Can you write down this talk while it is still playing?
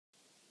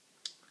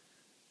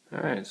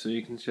Alright, so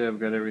you can see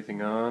I've got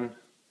everything on.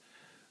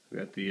 I've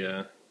got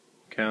the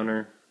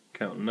counter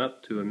counting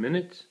up to a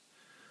minute.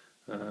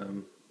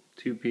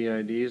 Two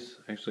PIDs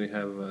actually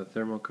have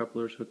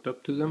thermocouplers hooked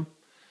up to them,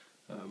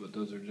 but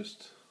those are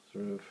just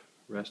sort of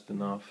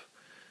resting off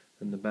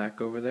in the back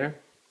over there.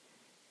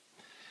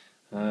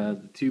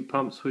 The two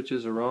pump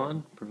switches are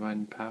on,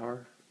 providing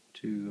power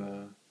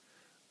to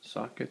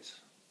sockets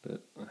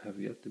that have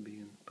yet to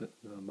be put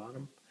in the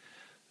bottom.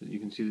 You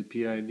can see the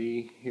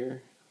PID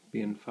here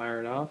being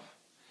fired off,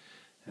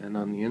 and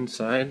on the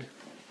inside,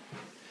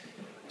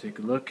 take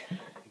a look, you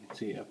can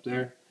see up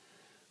there,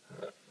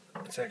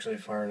 it's actually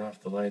firing off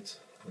the lights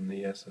on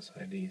the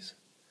SSIDs.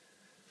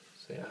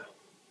 So yeah,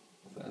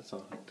 that's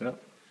all hooked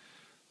up.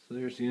 So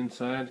there's the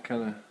inside,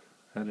 kind of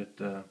had it,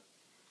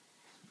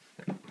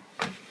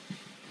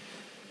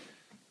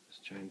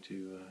 just trying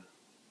to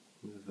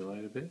move the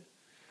light a bit.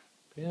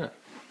 But yeah,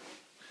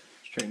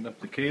 straighten up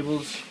the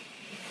cables,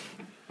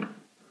 got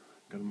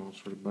them all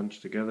sort of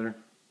bunched together.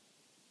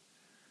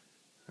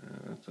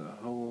 That's a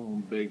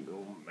whole big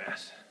old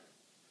mess,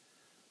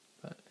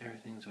 but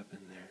everything's up in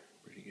there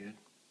pretty good.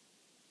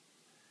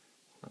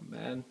 Not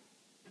bad.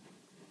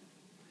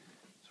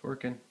 It's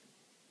working.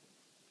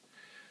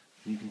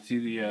 You can see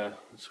the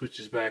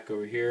switches back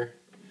over here.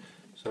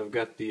 So I've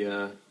got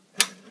the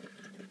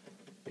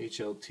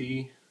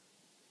HLT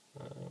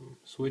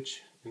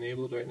switch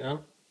enabled right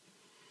now.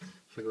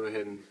 So go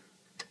ahead and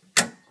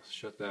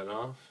shut that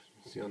off.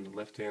 You can see on the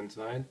left hand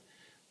side,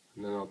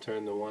 and then I'll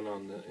turn the one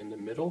on in the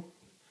middle,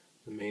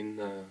 the main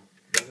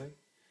relay.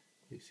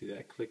 You see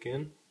that click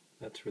in?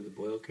 That's for the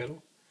boil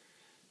kettle.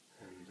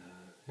 And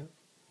yeah,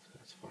 so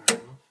that's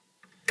firing off.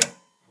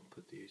 I'll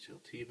put the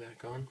HLT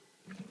back on.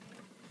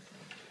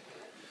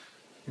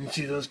 You can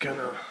see those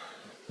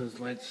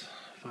lights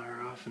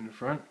fire off in the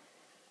front.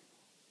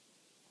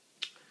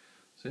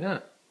 So yeah,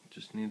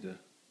 just need to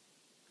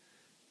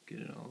get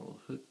it all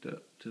hooked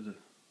up to the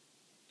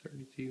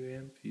 32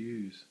 amp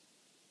fuse.